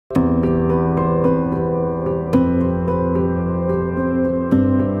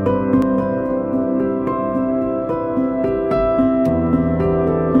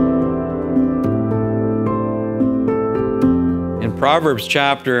In Proverbs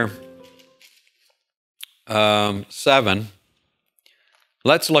chapter 7,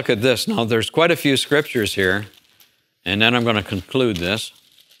 let's look at this. Now, there's quite a few scriptures here, and then I'm going to conclude this.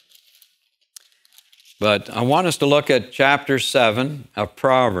 But I want us to look at chapter 7 of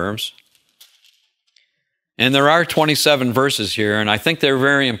Proverbs. And there are 27 verses here, and I think they're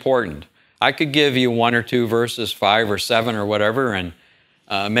very important. I could give you 1 or 2 verses, 5 or 7 or whatever, and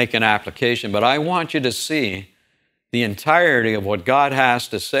make an application. But I want you to see the entirety of what God has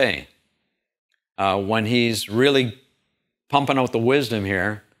to say when He's really pumping out the wisdom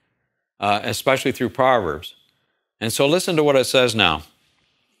here, especially through Proverbs. And so listen to what it says now.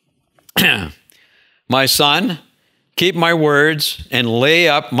 My son, keep my words and lay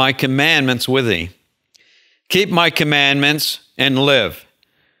up my commandments with thee. Keep my commandments and live.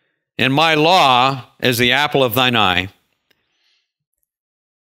 And my law is the apple of thine eye.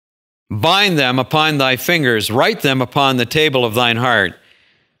 Bind them upon thy fingers, write them upon the table of thine heart.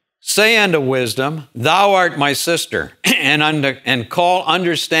 Say unto wisdom, thou art my sister, and call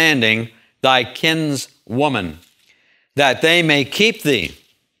understanding thy kinswoman, that they may keep thee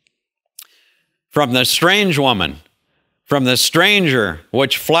from the strange woman, from the stranger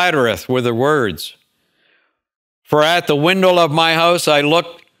which flattereth with her words. For at the window of my house I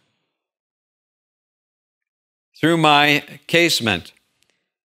looked through my casement,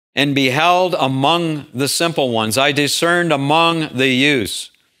 and beheld among the simple ones, I discerned among the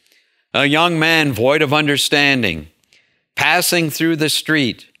youths, a young man void of understanding, passing through the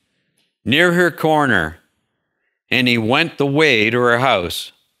street, near her corner, and he went the way to her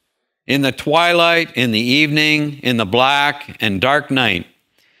house. In the twilight, in the evening, in the black and dark night.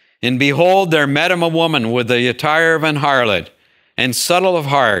 And behold, there met him a woman with the attire of an harlot, and subtle of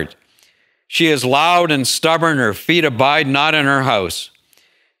heart. She is loud and stubborn, her feet abide not in her house.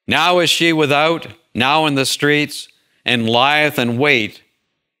 Now is she without, now in the streets, and lieth in wait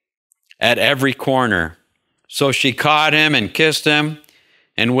at every corner. So she caught him and kissed him,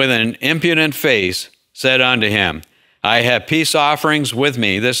 and with an impudent face said unto him, I have peace offerings with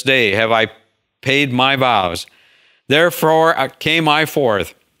me. This day have I paid my vows. Therefore came I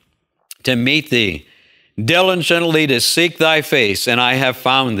forth to meet thee, diligently to seek thy face, and I have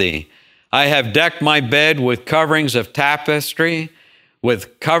found thee. I have decked my bed with coverings of tapestry,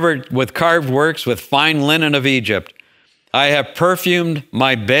 with carved works, with fine linen of Egypt. I have perfumed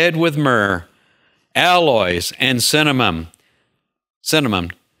my bed with myrrh, aloes, and cinnamon.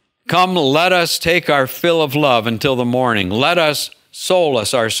 Come, let us take our fill of love until the morning. Let us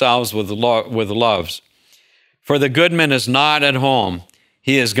solace ourselves with loves. For the goodman is not at home.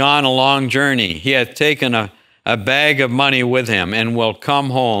 He has gone a long journey. He hath taken a bag of money with him, and will come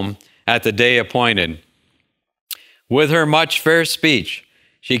home at the day appointed. With her much fair speech,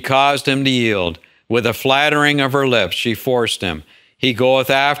 she caused him to yield. With a flattering of her lips, she forced him. He goeth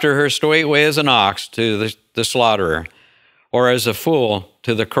after her straightway as an ox to the slaughterer, or as a fool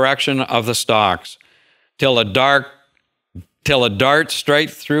to the correction of the stocks, till a dart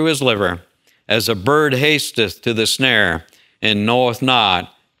straight through his liver, as a bird hasteth to the snare, and knoweth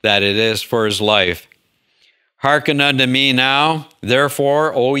not that it is for his life. Hearken unto me now,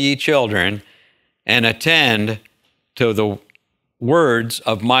 therefore, O ye children, and attend to the words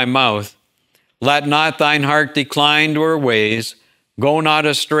of my mouth. Let not thine heart decline to her ways, go not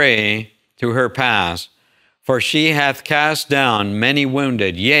astray to her paths. For she hath cast down many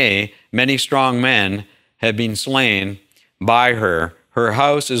wounded, yea, many strong men have been slain by her. Her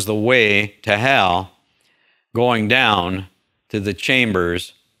house is the way to hell, going down to the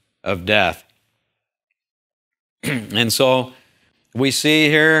chambers of death. And so we see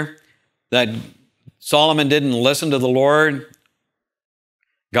here that Solomon didn't listen to the Lord.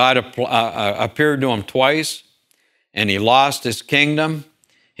 God appeared to him twice, and he lost his kingdom.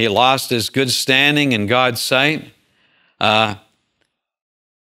 He lost his good standing in God's sight. It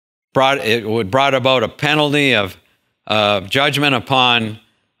brought about a penalty of judgment upon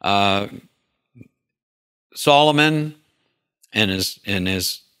Solomon and his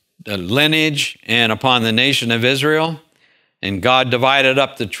lineage, and upon the nation of Israel. And God divided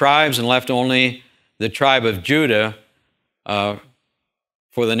up the tribes and left only the tribe of Judah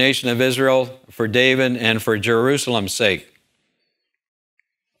for the nation of Israel, for David, and for Jerusalem's sake.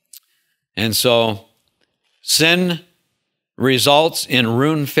 And so sin results in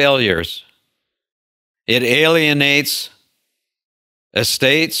ruin failures. It alienates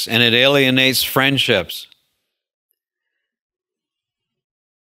estates, and it alienates friendships.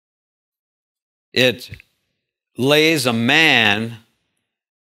 it lays a man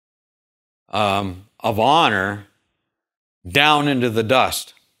of honor down into the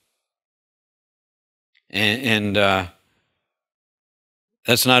dust. And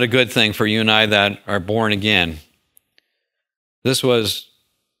that's not a good thing for you and I that are born again. This was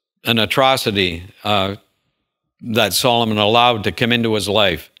an atrocity that Solomon allowed to come into his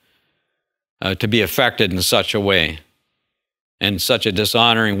life, to be affected in such a way, in such a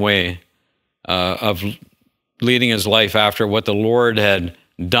dishonoring way of leading his life after what the Lord had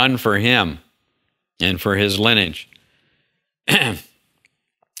done for him and for his lineage.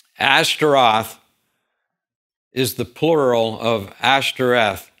 Ashtaroth is the plural of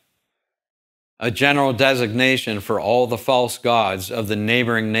Ashtoreth, a general designation for all the false gods of the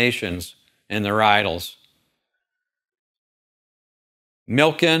neighboring nations and their idols.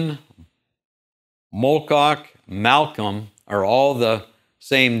 Milcom, Moloch, Malcolm are all the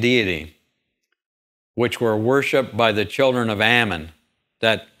same deity, which were worshipped by the children of Ammon.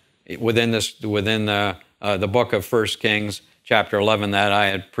 That within the book of 1 Kings, chapter 11, that I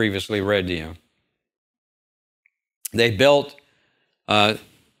had previously read to you. They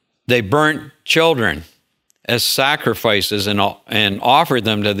burnt children as sacrifices and offered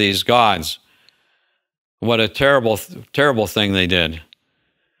them to these gods. What a terrible, terrible thing they did.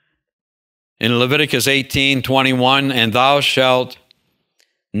 In Leviticus 18:21, and thou shalt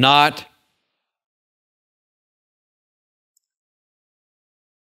not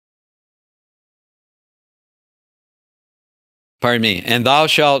and thou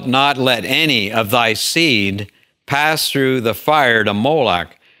shalt not let any of thy seed pass through the fire to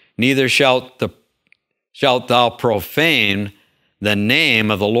Moloch, neither shalt thou profane the name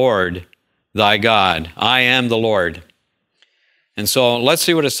of the Lord thy God. I am the Lord. And so let's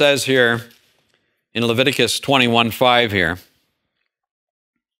see what it says here in Leviticus 21:5 here.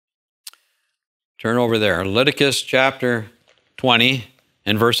 Turn over there. Leviticus chapter 20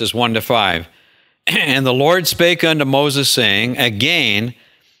 and verses 1 to 5. And the Lord spake unto Moses, saying, Again,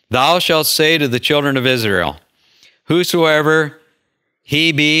 thou shalt say to the children of Israel, Whosoever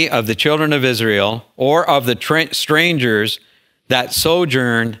he be of the children of Israel, or of the strangers that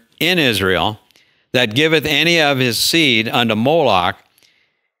sojourn in Israel, that giveth any of his seed unto Moloch,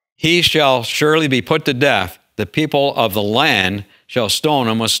 he shall surely be put to death. The people of the land shall stone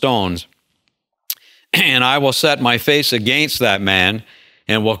him with stones. And I will set my face against that man,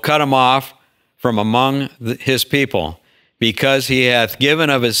 and will cut him off from among his people, because he hath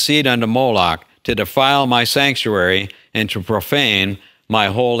given of his seed unto Moloch, to defile my sanctuary, and to profane my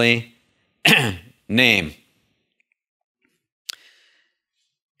holy name.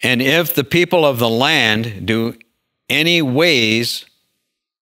 And if the people of the land do any ways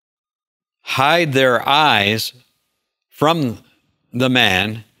hide their eyes from the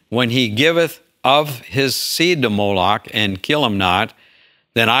man, when he giveth of his seed to Moloch, and kill him not,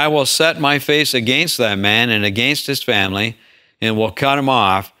 then I will set my face against that man and against his family, and will cut him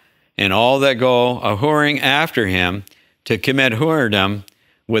off, and all that go a-whoring after him to commit whoredom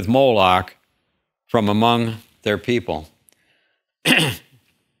with Moloch from among their people.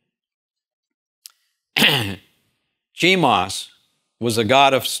 Chemosh was a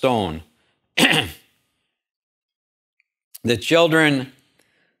god of stone. The children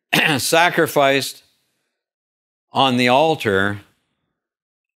sacrificed on the altar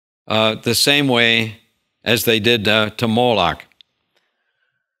the same way as they did to Moloch.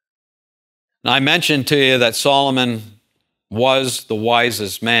 Now, I mentioned to you that Solomon was the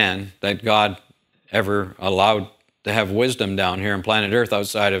wisest man that God ever allowed to have wisdom down here on planet Earth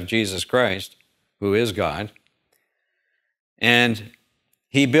outside of Jesus Christ, who is God. And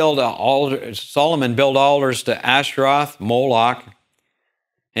Solomon built altars to Ashtaroth, Moloch,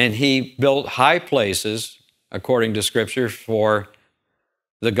 and he built high places, according to Scripture, for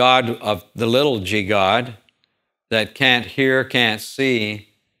the god of the little g god that can't hear, can't see,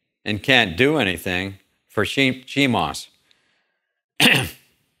 and can't do anything, for Chemosh.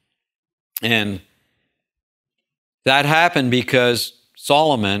 And that happened because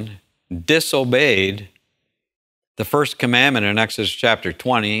Solomon disobeyed the first commandment in Exodus chapter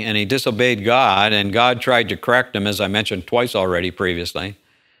 20, and he disobeyed God, and God tried to correct him, as I mentioned twice already previously,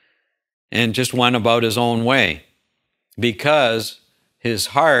 and just went about his own way because his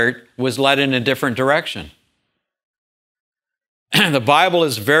heart was led in a different direction. The Bible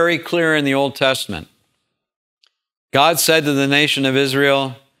is very clear in the Old Testament. God said to the nation of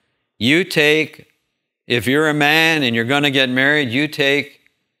Israel, if you're a man and you're going to get married, you take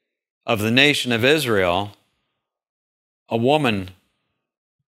of the nation of Israel a woman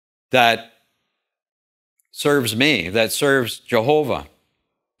that serves me, that serves Jehovah,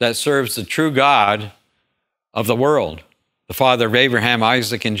 that serves the true God of the world, the Father of Abraham,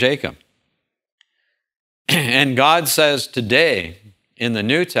 Isaac, and Jacob. And God says today in the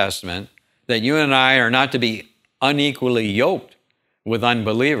New Testament that you and I are not to be unequally yoked with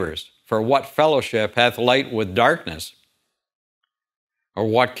unbelievers. For what fellowship hath light with darkness? Or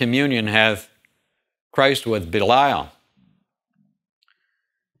what communion hath Christ with Belial?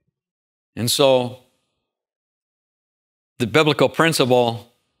 And so the biblical principle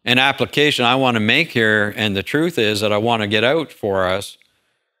and application I want to make here, and the truth is that I want to get out for us,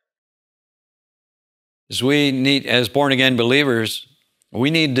 is we need, as born-again believers, we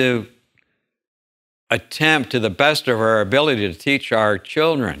need to attempt to the best of our ability to teach our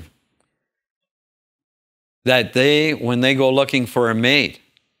children that they, when they go looking for a mate,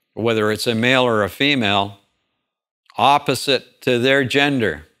 whether it's a male or a female, opposite to their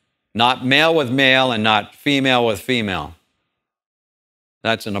gender, not male with male and not female with female.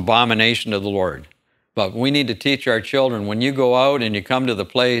 That's an abomination to the Lord. But we need to teach our children, when you go out and you come to the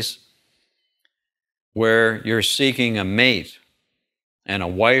place where you're seeking a mate and a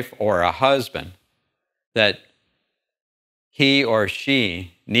wife or a husband, that he or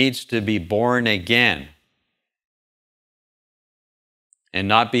she needs to be born again and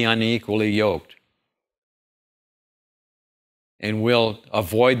not be unequally yoked. And we'll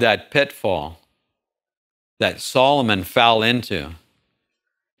avoid that pitfall that Solomon fell into,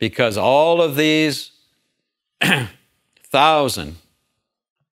 because all of these 1,000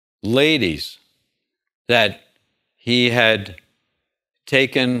 ladies that he had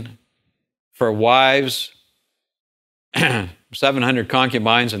taken for wives, 700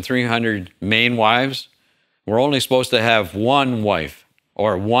 concubines and 300 main wives, were only supposed to have one wife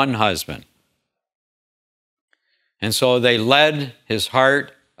or one husband. And so they led his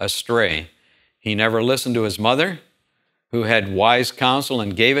heart astray. He never listened to his mother, who had wise counsel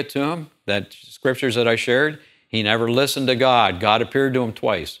and gave it to him, that scriptures that I shared. He never listened to God. God appeared to him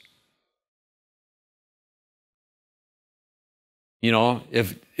twice. You know,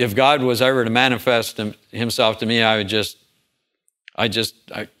 if God was ever to manifest himself to me, I'd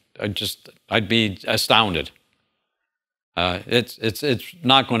be astounded. It's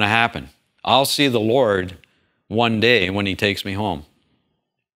not going to happen. I'll see the Lord one day when he takes me home.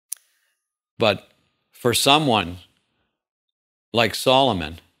 But for someone like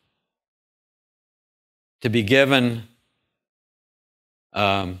Solomon to be given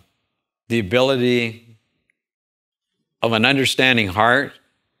the ability of an understanding heart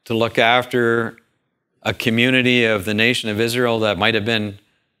to look after a community of the nation of Israel that might have been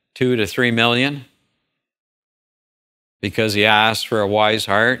 2 to 3 million, because he asked for a wise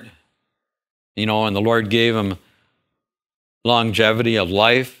heart, you know, and the Lord gave him longevity of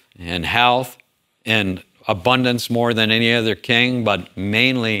life and health and abundance more than any other king, but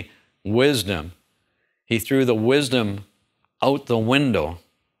mainly wisdom. He threw the wisdom out the window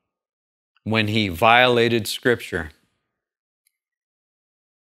when he violated Scripture.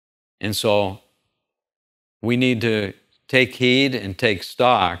 And so we need to take heed and take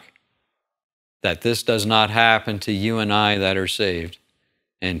stock that this does not happen to you and I that are saved,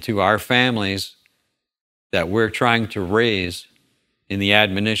 and to our families that we're trying to raise in the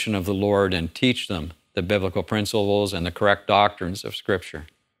admonition of the Lord and teach them the biblical principles and the correct doctrines of Scripture.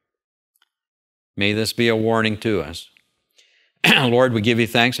 May this be a warning to us. Lord, we give you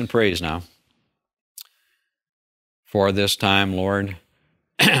thanks and praise now for this time, Lord.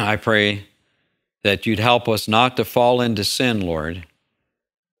 I pray that you'd help us not to fall into sin, Lord,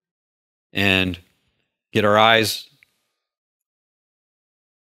 and get our eyes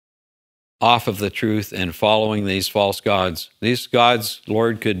off of the truth and following these false gods. These gods,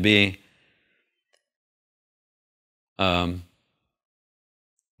 Lord, could be the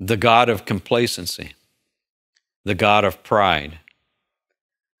God of complacency, the God of pride.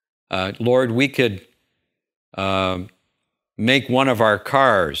 Lord, we could make one of our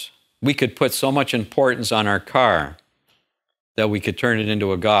cars, we could put so much importance on our car that we could turn it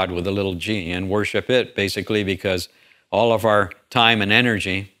into a god with a little g and worship it, basically, because all of our time and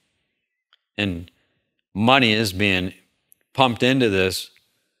energy and money is being pumped into this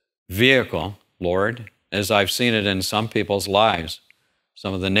vehicle, Lord, as I've seen it in some people's lives.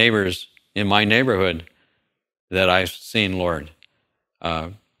 Some of the neighbors in my neighborhood that I've seen, Lord,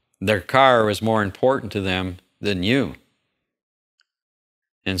 their car is more important to them than you.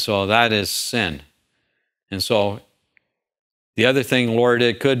 And so that is sin. And so the other thing, Lord,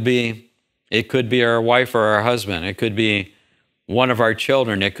 it could be our wife or our husband. It could be one of our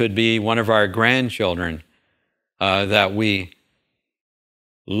children. It could be one of our grandchildren that we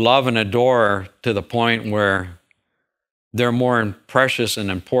love and adore to the point where they're more precious and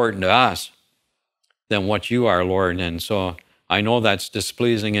important to us than what you are, Lord. And so I know that's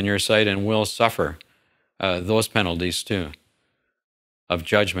displeasing in your sight, and will suffer those penalties too of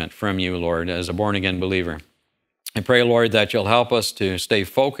judgment from you, Lord, as a born-again believer. I pray, Lord, that you'll help us to stay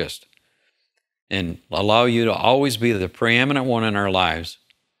focused and allow you to always be the preeminent one in our lives,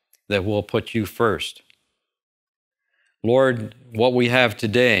 that will put you first. Lord, what we have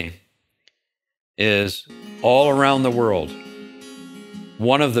today is all around the world.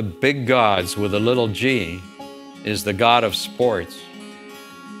 One of the big gods with a little g is the God of sports.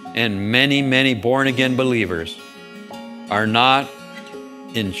 And many, many born-again believers are not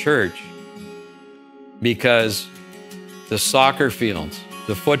in church because the soccer fields,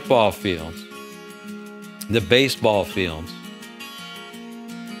 the football fields, the baseball fields,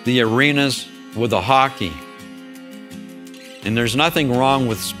 the arenas with the hockey. And there's nothing wrong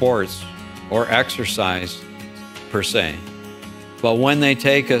with sports or exercise per se. But when they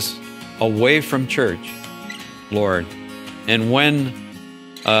take us away from church, Lord, and when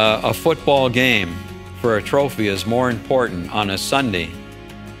a football game for a trophy is more important on a Sunday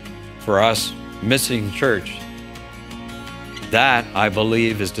for us missing church, that, I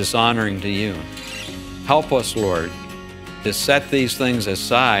believe, is dishonoring to you. Help us, Lord, to set these things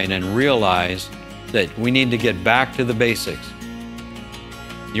aside and realize that we need to get back to the basics.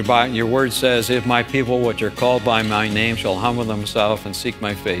 Your word says, if my people which are called by my name shall humble themselves and seek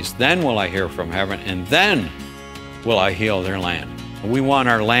my face, then will I hear from heaven, and then will I heal their land. We want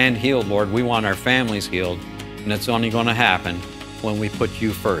our land healed, Lord. We want our families healed, and it's only going to happen when we put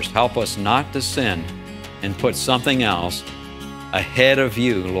you first. Help us not to sin and put something else ahead of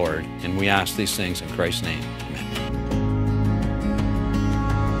you, Lord. And we ask these things in Christ's name.